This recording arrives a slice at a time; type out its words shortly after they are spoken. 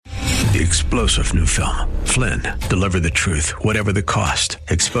The explosive new film, Flynn, deliver the truth, whatever the cost,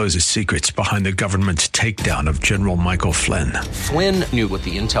 exposes secrets behind the government's takedown of General Michael Flynn. Flynn knew what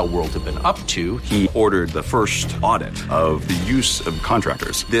the intel world had been up to. He ordered the first audit of the use of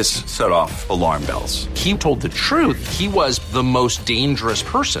contractors. This set off alarm bells. He told the truth. He was the most dangerous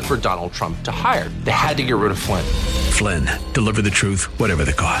person for Donald Trump to hire. They had to get rid of Flynn. Flynn, deliver the truth, whatever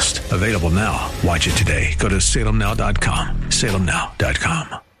the cost. Available now. Watch it today. Go to salemnow.com.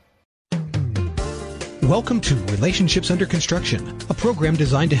 salemnow.com. Welcome to Relationships Under Construction, a program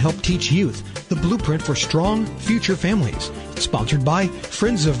designed to help teach youth the blueprint for strong future families. Sponsored by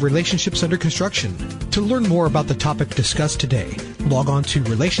Friends of Relationships Under Construction. To learn more about the topic discussed today, log on to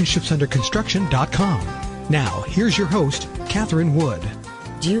relationshipsunderconstruction.com. Now, here's your host, Catherine Wood.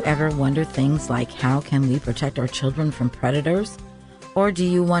 Do you ever wonder things like how can we protect our children from predators? Or do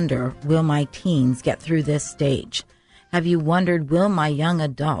you wonder, will my teens get through this stage? Have you wondered, will my young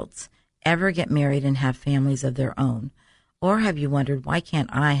adults ever get married and have families of their own? Or have you wondered, why can't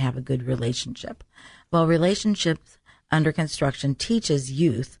I have a good relationship? Well, Relationships Under Construction teaches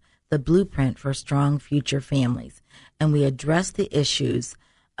youth the blueprint for strong future families. And we address the issues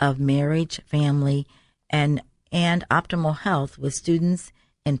of marriage, family, and optimal health with students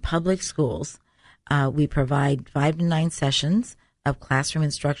in public schools. We provide 5 to 9 sessions of classroom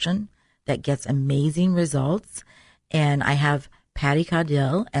instruction that gets amazing results. And I have Patty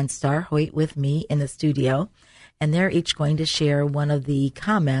Caudill and Star Hoyt with me in the studio, and they're each going to share one of the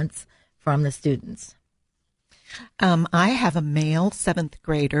comments from the students. I have a male 7th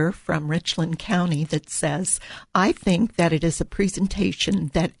grader from Richland County that says, I think that it is a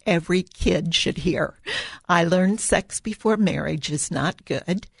presentation that every kid should hear. I learned sex before marriage is not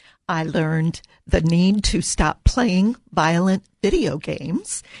good. I learned the need to stop playing violent video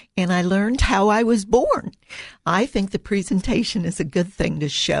games, and I learned how I was born. I think the presentation is a good thing to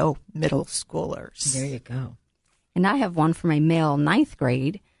show middle schoolers. There you go. And I have one from a male 9th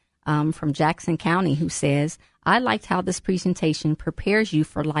grade from Jackson County who says, I liked how this presentation prepares you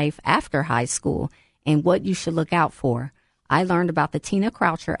for life after high school and what you should look out for. I learned about the Tina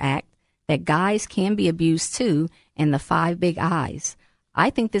Croucher Act, that guys can be abused too, and the 5 big I's. I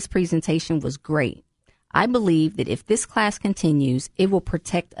think this presentation was great. I believe that if this class continues, it will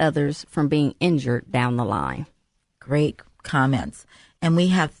protect others from being injured down the line. Great comments. And we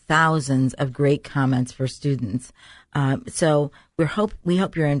have thousands of great comments for students. So we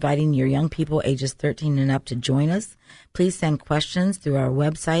hope you're inviting your young people ages 13 and up to join us. Please send questions through our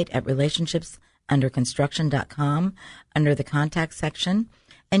website at relationshipsunderconstruction.com under the contact section.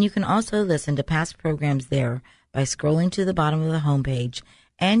 And you can also listen to past programs there by scrolling to the bottom of the homepage.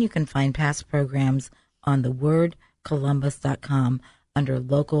 And you can find past programs on thewordcolumbus.com under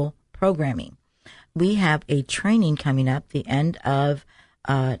local programming. We have a training coming up the end of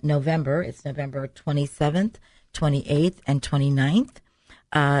November. It's November 27th, 28th, and 29th.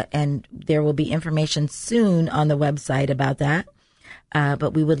 And there will be information soon on the website about that.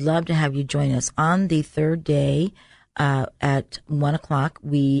 But we would love to have you join us. On the third day at 1 o'clock,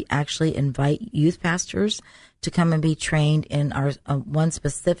 we actually invite youth pastors to come and be trained in our one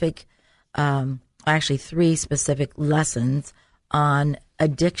specific, actually 3 specific lessons on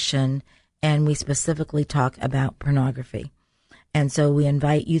addiction, and we specifically talk about pornography. And so we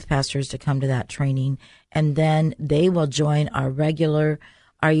invite youth pastors to come to that training, and then they will join our regular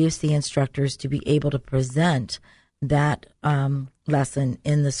RUC instructors to be able to present that lesson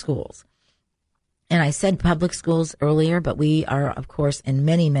in the schools. And I said public schools earlier, but we are, of course, in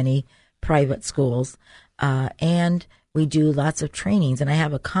many, many private schools, and we do lots of trainings. And I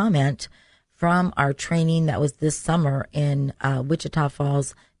have a comment from our training that was this summer in Wichita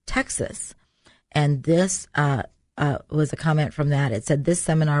Falls, Texas. And this was a comment from that. It said, this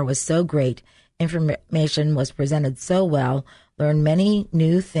seminar was so great. Information was presented so well. Learned many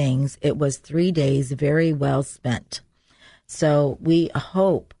new things. It was 3 days very well spent. So we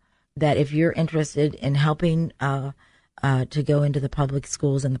hope that if you're interested in helping to go into the public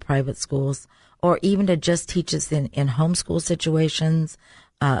schools and the private schools, or even to just teach us in homeschool situations,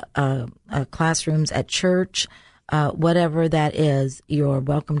 classrooms at church, whatever that is, you're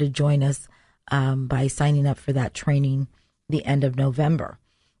welcome to join us by signing up for that training the end of November.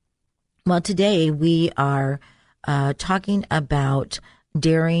 Well, today we are talking about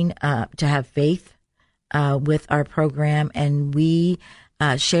daring to have faith with our program, and we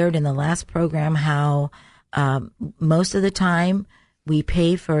shared in the last program how most of the time we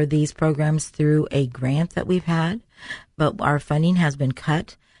pay for these programs through a grant that we've had, but our funding has been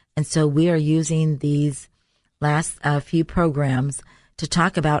cut, and so we are using these last few programs to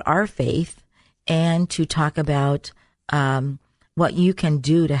talk about our faith and to talk about what you can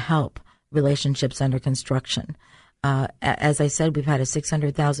do to help Relationships Under Construction. As I said, we've had a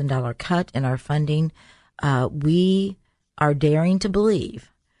 $600,000 cut in our funding. We are daring to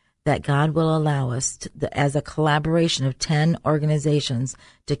believe that God will allow us, as a collaboration of 10 organizations,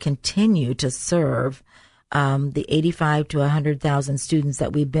 to continue to serve the 85 to 100,000 students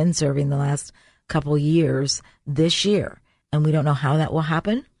that we've been serving the last couple years this year. And we don't know how that will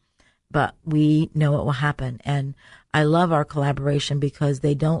happen, but we know it will happen. And I love our collaboration because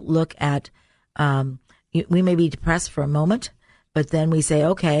they don't look at, we may be depressed for a moment, but then we say,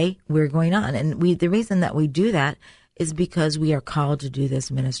 okay, we're going on. And the reason that we do that is because we are called to do this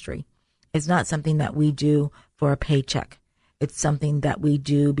ministry. It's not something that we do for a paycheck. It's something that we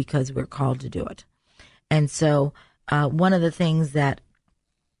do because we're called to do it. And so one of the things that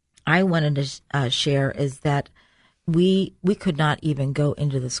I wanted to share is that we could not even go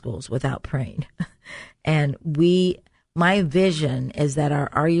into the schools without praying. And my vision is that our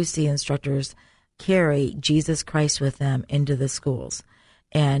RUC instructors carry Jesus Christ with them into the schools,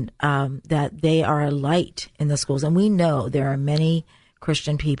 and that they are a light in the schools. And we know there are many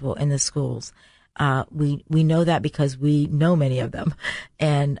Christian people in the schools. We know that because we know many of them.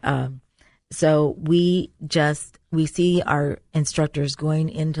 And so we see our instructors going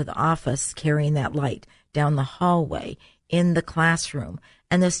into the office carrying that light, down the hallway, in the classroom.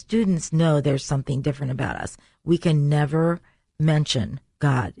 And the students know there's something different about us. We can never mention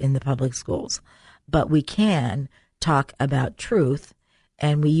God in the public schools, but we can talk about truth,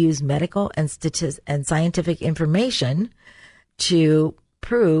 and we use medical and scientific information to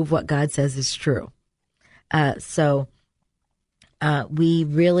prove what God says is true. So we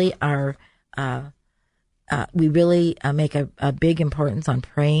really are, make a big importance on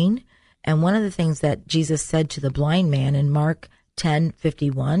praying. And one of the things that Jesus said to the blind man in Mark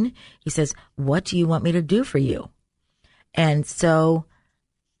 10:51, he says, "What do you want me to do for you?" And so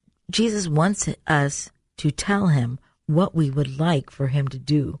Jesus wants us to tell him what we would like for him to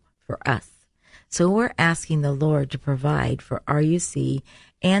do for us. So we're asking the Lord to provide for RUC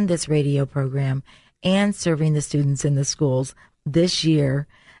and this radio program and serving the students in the schools this year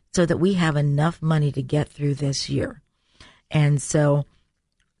so that we have enough money to get through this year. And so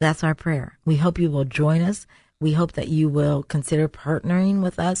that's our prayer. We hope you will join us. We hope that you will consider partnering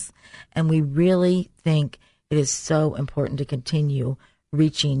with us. And we really think it is so important to continue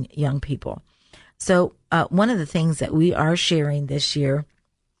reaching young people. So one of the things that we are sharing this year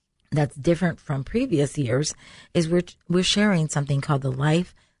that's different from previous years is we're sharing something called the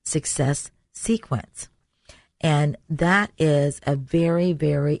Life Success Sequence. And that is a very,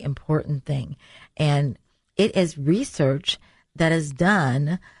 very important thing. And it is research that is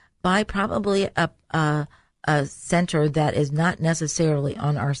done by probably a center that is not necessarily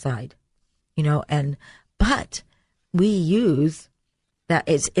on our side, but we use that.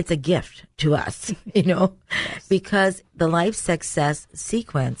 It's a gift to us, yes. Because the Life Success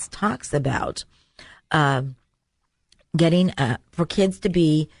Sequence talks about getting for kids to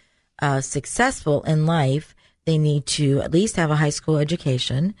be successful in life. They need to at least have a high school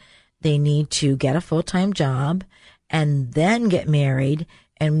education. They need to get a full-time job and then get married.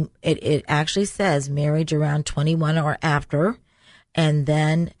 And it actually says marriage around 21 or after, and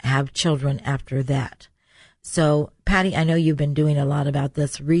then have children after that. So, Patty, I know you've been doing a lot about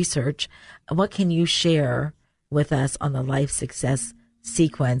this research. What can you share with us on the Life Success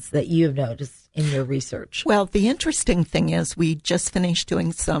Sequence that you have noticed in your research? Well, the interesting thing is we just finished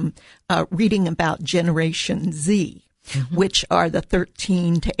doing some reading about Generation Z, mm-hmm. which are the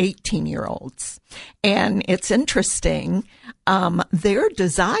 13 to 18-year-olds. And it's interesting. Their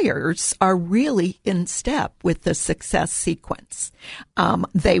desires are really in step with the success sequence.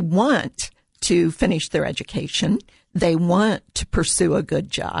 They want to finish their education. They want to pursue a good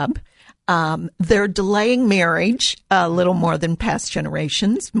job. They're delaying marriage a little more than past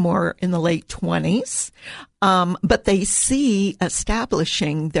generations, more in the late 20s. But they see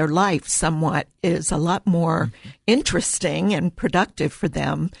establishing their life somewhat is a lot more interesting and productive for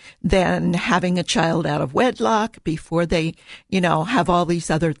them than having a child out of wedlock before they, have all these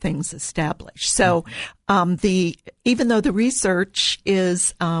other things established. So, even though the research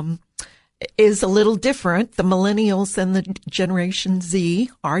is a little different. The millennials and the Generation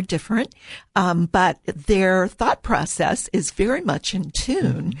Z are different, but their thought process is very much in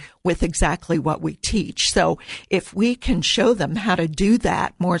tune with exactly what we teach. So if we can show them how to do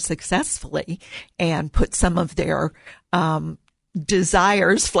that more successfully and put some of their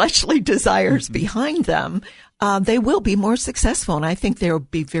desires, fleshly desires behind them, they will be more successful. And I think they'll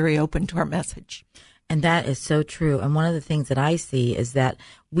be very open to our message. And that is so true. And one of the things that I see is that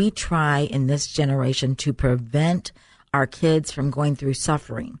we try in this generation to prevent our kids from going through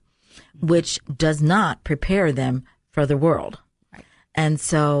suffering. which does not prepare them for the world. Right. And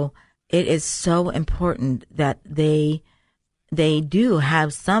so it is so important that they do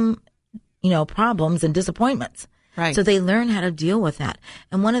have some, problems and disappointments. Right. So they learn how to deal with that.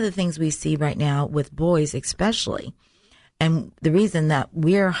 And one of the things we see right now with boys especially, and the reason that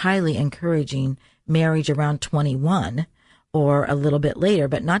we're highly encouraging marriage around 21 or a little bit later,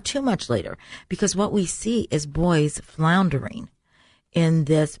 but not too much later, because what we see is boys floundering in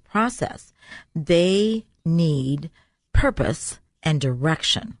this process. They need purpose and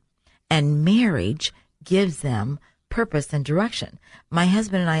direction, and marriage gives them purpose and direction. My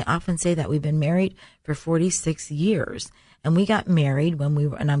husband and I often say that we've been married for 46 years, and we got married when we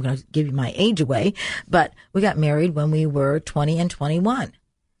were, and I'm going to give you my age away, but we got married when we were 20 and 21,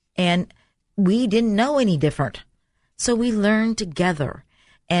 and we didn't know any different. So we learned together,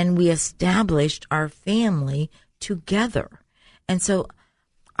 and we established our family together. And so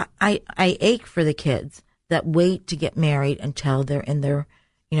I ache for the kids that wait to get married until they're in their,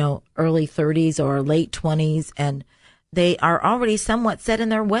 early 30s or late 20s, and they are already somewhat set in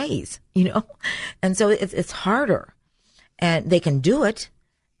their ways, and so it's harder, and they can do it,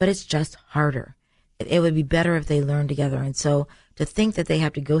 but it's just harder. It would be better if they learned together. And so to think that they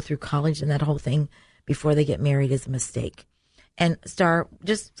have to go through college and that whole thing before they get married is a mistake. And Star,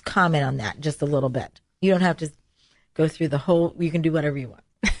 just comment on that just a little bit. You don't have to go through the whole, you can do whatever you want.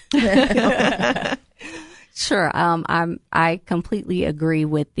 Sure. I completely agree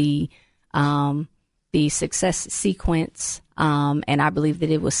with the success sequence. And I believe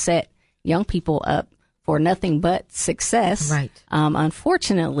that it will set young people up for nothing but success. Right.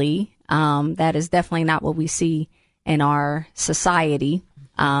 Unfortunately, that is definitely not what we see in our society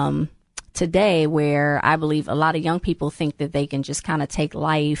today, where I believe a lot of young people think that they can just kind of take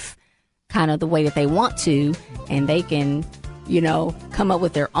life kind of the way that they want to, and they can, come up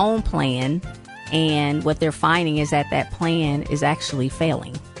with their own plan. And what they're finding is that plan is actually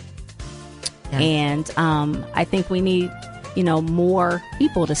failing. Yeah. And I think we need, more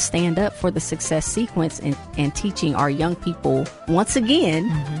people to stand up for the success sequence and teaching our young people once again,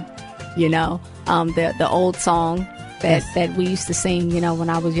 the old song that we used to sing, when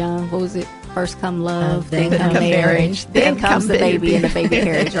I was young. What was it? First come love, then come marriage, then comes the baby in the baby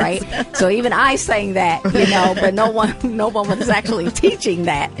carriage, right? So even I sang that, but no one was actually teaching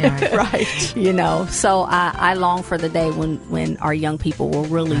that, right? So I long for the day when our young people will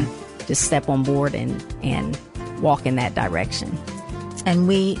really just step on board and walk in that direction. And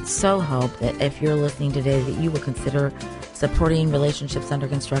we so hope that if you're listening today, that you will consider supporting Relationships Under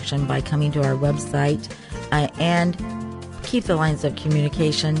Construction by coming to our website and keep the lines of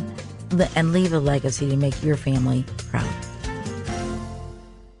communication and leave a legacy to make your family proud.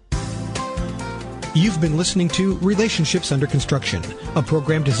 You've been listening to Relationships Under Construction, a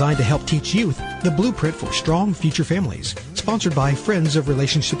program designed to help teach youth the blueprint for strong future families, sponsored by Friends of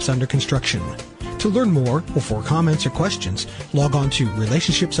Relationships Under Construction. To learn more or for comments or questions, log on to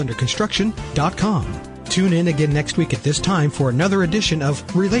relationshipsunderconstruction.com. Tune in again next week at this time for another edition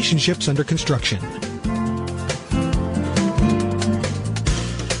of Relationships Under Construction.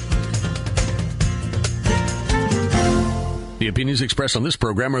 The opinions expressed on this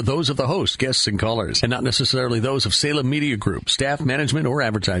program are those of the host, guests, and callers, and not necessarily those of Salem Media Group, staff, management, or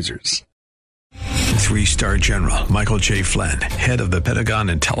advertisers. 3-star General Michael J. Flynn, head of the Pentagon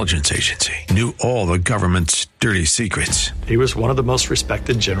Intelligence Agency, knew all the government's dirty secrets. He was one of the most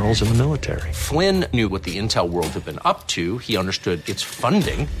respected generals in the military. Flynn knew what the intel world had been up to. He understood its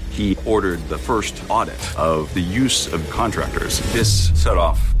funding. He ordered the first audit of the use of contractors. This set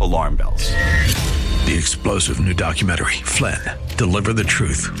off alarm bells. The explosive new documentary, Flynn, Deliver the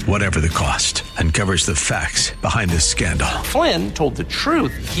Truth, Whatever the Cost, uncovers the facts behind this scandal. Flynn told the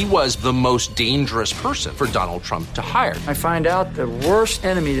truth. He was the most dangerous person for Donald Trump to hire. I find out the worst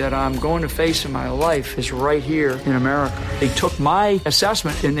enemy that I'm going to face in my life is right here in America. They took my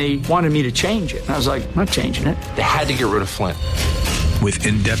assessment and they wanted me to change it. And I was like, I'm not changing it. They had to get rid of Flynn. With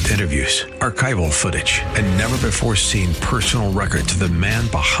in-depth interviews, archival footage, and never-before-seen personal records of the man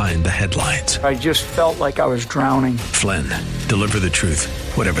behind the headlines. I just felt like I was drowning. Flynn, Deliver the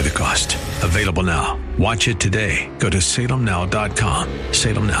Truth, Whatever the Cost. Available now. Watch it today. Go to salemnow.com.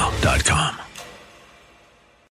 salemnow.com.